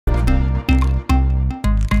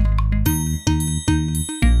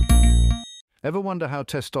Ever wonder how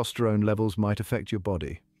testosterone levels might affect your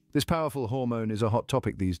body? This powerful hormone is a hot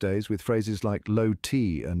topic these days, with phrases like low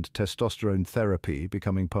T and testosterone therapy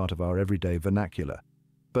becoming part of our everyday vernacular.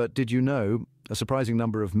 But did you know, a surprising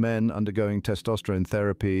number of men undergoing testosterone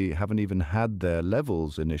therapy haven't even had their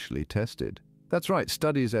levels initially tested? That's right,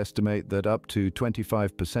 studies estimate that up to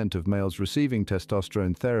 25% of males receiving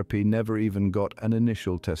testosterone therapy never even got an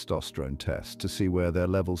initial testosterone test to see where their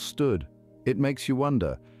levels stood. It makes you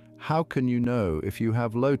wonder, how can you know if you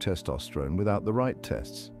have low testosterone without the right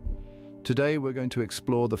tests? Today we're going to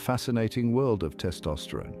explore the fascinating world of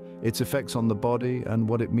testosterone, its effects on the body, and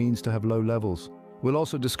what it means to have low levels. We'll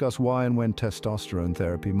also discuss why and when testosterone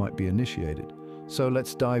therapy might be initiated. So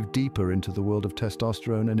let's dive deeper into the world of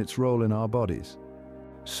testosterone and its role in our bodies.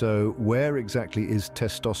 So where exactly is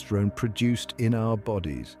testosterone produced in our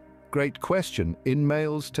bodies? Great question. In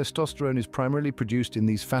males, testosterone is primarily produced in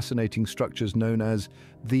these fascinating structures known as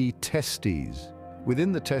the testes.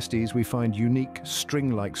 Within the testes, we find unique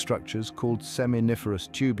string-like structures called seminiferous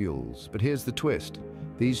tubules. But here's the twist.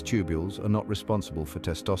 These tubules are not responsible for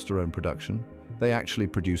testosterone production. They actually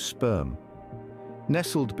produce sperm.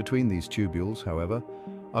 Nestled between these tubules, however,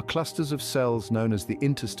 are clusters of cells known as the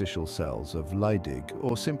interstitial cells of Leydig,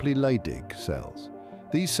 or simply Leydig cells.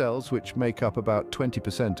 These cells, which make up about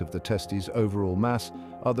 20% of the testes' overall mass,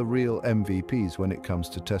 are the real MVPs when it comes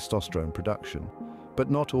to testosterone production.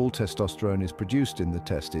 But not all testosterone is produced in the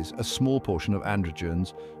testes. A small portion of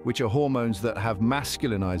androgens, which are hormones that have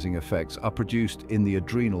masculinizing effects, are produced in the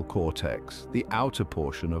adrenal cortex, the outer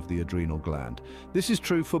portion of the adrenal gland. This is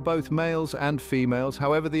true for both males and females.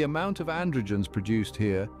 However, the amount of androgens produced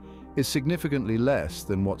here is significantly less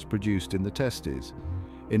than what's produced in the testes.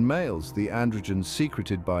 In males, the androgens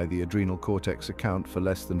secreted by the adrenal cortex account for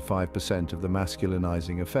less than 5% of the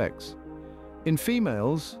masculinizing effects. In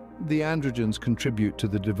females, the androgens contribute to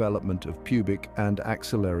the development of pubic and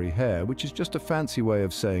axillary hair, which is just a fancy way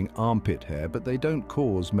of saying armpit hair, but they don't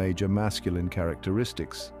cause major masculine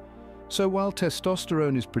characteristics. So while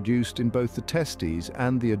testosterone is produced in both the testes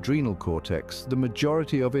and the adrenal cortex, the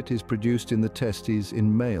majority of it is produced in the testes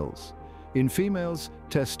in males. In females,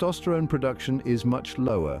 testosterone production is much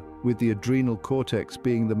lower, with the adrenal cortex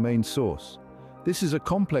being the main source. This is a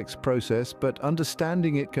complex process, but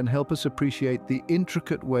understanding it can help us appreciate the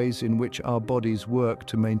intricate ways in which our bodies work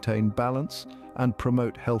to maintain balance and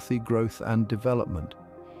promote healthy growth and development.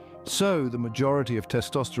 So, the majority of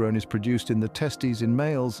testosterone is produced in the testes in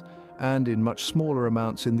males and in much smaller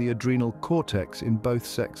amounts in the adrenal cortex in both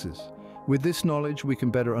sexes. With this knowledge, we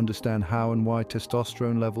can better understand how and why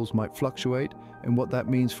testosterone levels might fluctuate and what that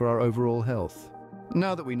means for our overall health.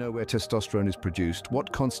 Now that we know where testosterone is produced,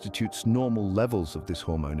 what constitutes normal levels of this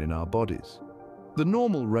hormone in our bodies? The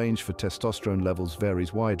normal range for testosterone levels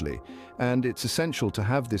varies widely, and it's essential to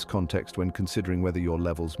have this context when considering whether your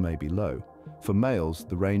levels may be low. For males,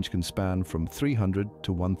 the range can span from 300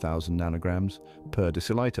 to 1,000 nanograms per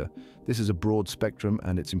deciliter. This is a broad spectrum,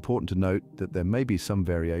 and it's important to note that there may be some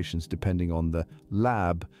variations depending on the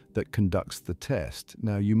lab that conducts the test.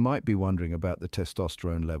 Now, you might be wondering about the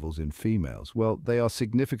testosterone levels in females. Well, they are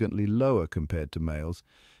significantly lower compared to males,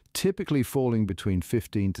 typically falling between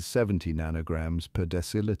 15 to 70 nanograms per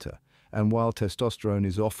deciliter. And while testosterone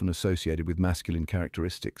is often associated with masculine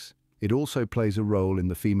characteristics, it also plays a role in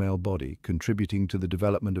the female body, contributing to the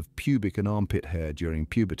development of pubic and armpit hair during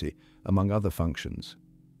puberty, among other functions.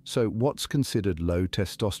 So what's considered low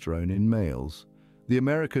testosterone in males? The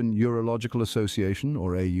American Urological Association,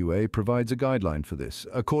 or AUA, provides a guideline for this.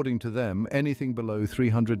 According to them, anything below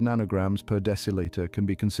 300 nanograms per deciliter can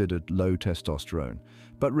be considered low testosterone.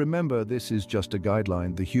 But remember, this is just a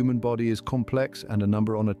guideline. The human body is complex, and a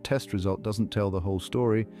number on a test result doesn't tell the whole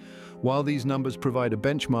story. While these numbers provide a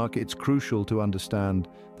benchmark, it's crucial to understand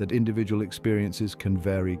that individual experiences can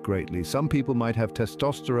vary greatly. Some people might have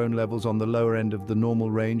testosterone levels on the lower end of the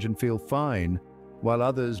normal range and feel fine, while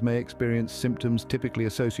others may experience symptoms typically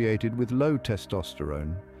associated with low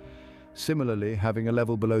testosterone. Similarly, having a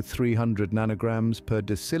level below 300 nanograms per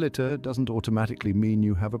deciliter doesn't automatically mean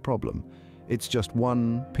you have a problem. It's just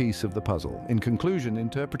one piece of the puzzle. In conclusion,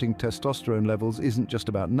 interpreting testosterone levels isn't just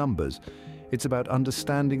about numbers. It's about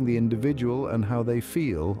understanding the individual and how they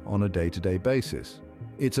feel on a day-to-day basis.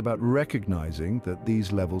 It's about recognizing that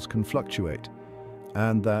these levels can fluctuate,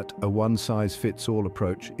 and that a one-size-fits-all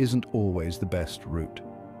approach isn't always the best route.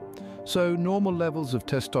 So normal levels of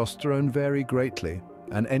testosterone vary greatly,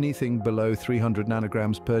 and anything below 300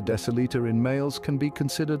 nanograms per deciliter in males can be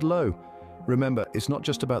considered low. Remember, it's not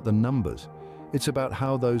just about the numbers, it's about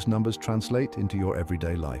how those numbers translate into your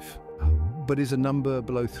everyday life. But is a number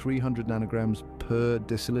below 300 nanograms per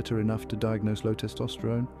deciliter enough to diagnose low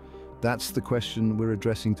testosterone? That's the question we're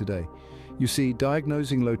addressing today. You see,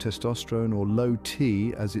 diagnosing low testosterone, or low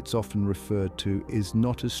T as it's often referred to, is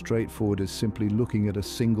not as straightforward as simply looking at a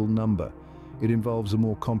single number. It involves a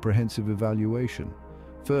more comprehensive evaluation.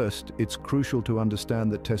 First, it's crucial to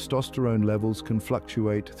understand that testosterone levels can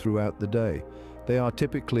fluctuate throughout the day. They are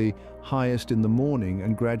typically highest in the morning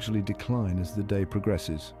and gradually decline as the day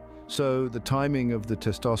progresses. So, the timing of the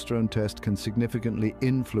testosterone test can significantly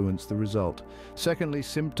influence the result. Secondly,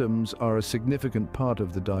 symptoms are a significant part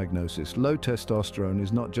of the diagnosis. Low testosterone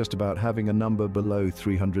is not just about having a number below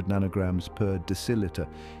 300 nanograms per deciliter.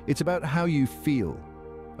 It's about how you feel.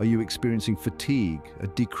 Are you experiencing fatigue, a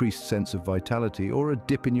decreased sense of vitality, or a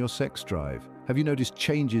dip in your sex drive? Have you noticed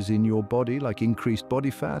changes in your body, like increased body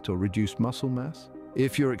fat or reduced muscle mass?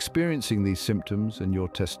 If you're experiencing these symptoms and your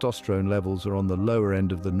testosterone levels are on the lower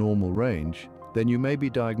end of the normal range, then you may be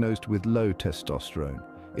diagnosed with low testosterone.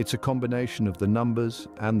 It's a combination of the numbers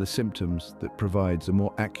and the symptoms that provides a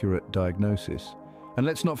more accurate diagnosis. And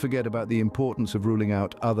let's not forget about the importance of ruling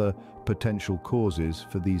out other potential causes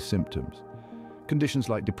for these symptoms. Conditions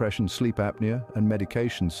like depression, sleep apnea, and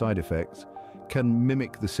medication side effects can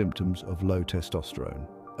mimic the symptoms of low testosterone.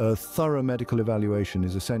 A thorough medical evaluation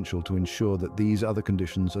is essential to ensure that these other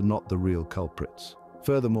conditions are not the real culprits.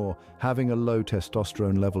 Furthermore, having a low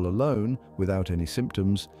testosterone level alone, without any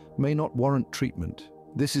symptoms, may not warrant treatment.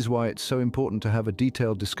 This is why it's so important to have a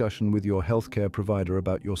detailed discussion with your healthcare provider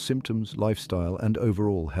about your symptoms, lifestyle, and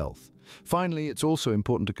overall health. Finally, it's also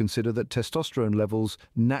important to consider that testosterone levels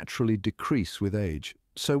naturally decrease with age.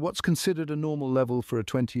 So what's considered a normal level for a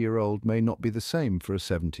 20-year-old may not be the same for a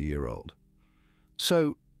 70-year-old.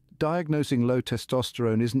 So, diagnosing low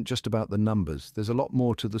testosterone isn't just about the numbers. There's a lot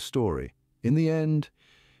more to the story. In the end,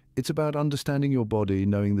 it's about understanding your body,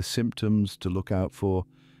 knowing the symptoms to look out for,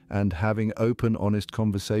 and having open, honest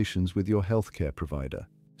conversations with your healthcare provider.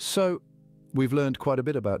 So, we've learned quite a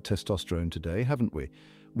bit about testosterone today, haven't we?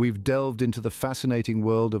 We've delved into the fascinating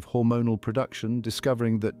world of hormonal production,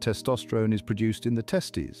 discovering that testosterone is produced in the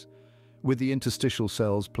testes, with the interstitial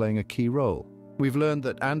cells playing a key role. We've learned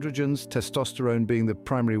that androgens, testosterone being the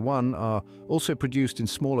primary one, are also produced in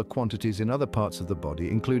smaller quantities in other parts of the body,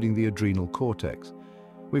 including the adrenal cortex.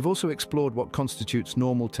 We've also explored what constitutes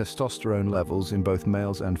normal testosterone levels in both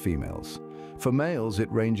males and females. For males,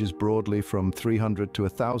 it ranges broadly from 300 to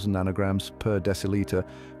 1,000 nanograms per deciliter,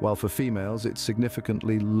 while for females, it's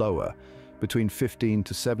significantly lower, between 15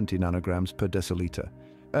 to 70 nanograms per deciliter.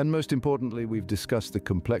 And most importantly, we've discussed the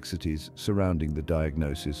complexities surrounding the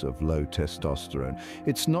diagnosis of low testosterone.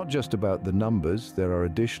 It's not just about the numbers, there are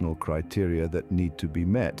additional criteria that need to be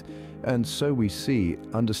met. And so we see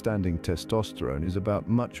understanding testosterone is about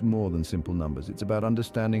much more than simple numbers. It's about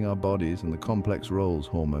understanding our bodies and the complex roles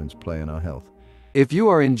hormones play in our health. If you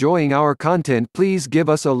are enjoying our content, please give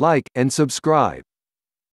us a like and subscribe.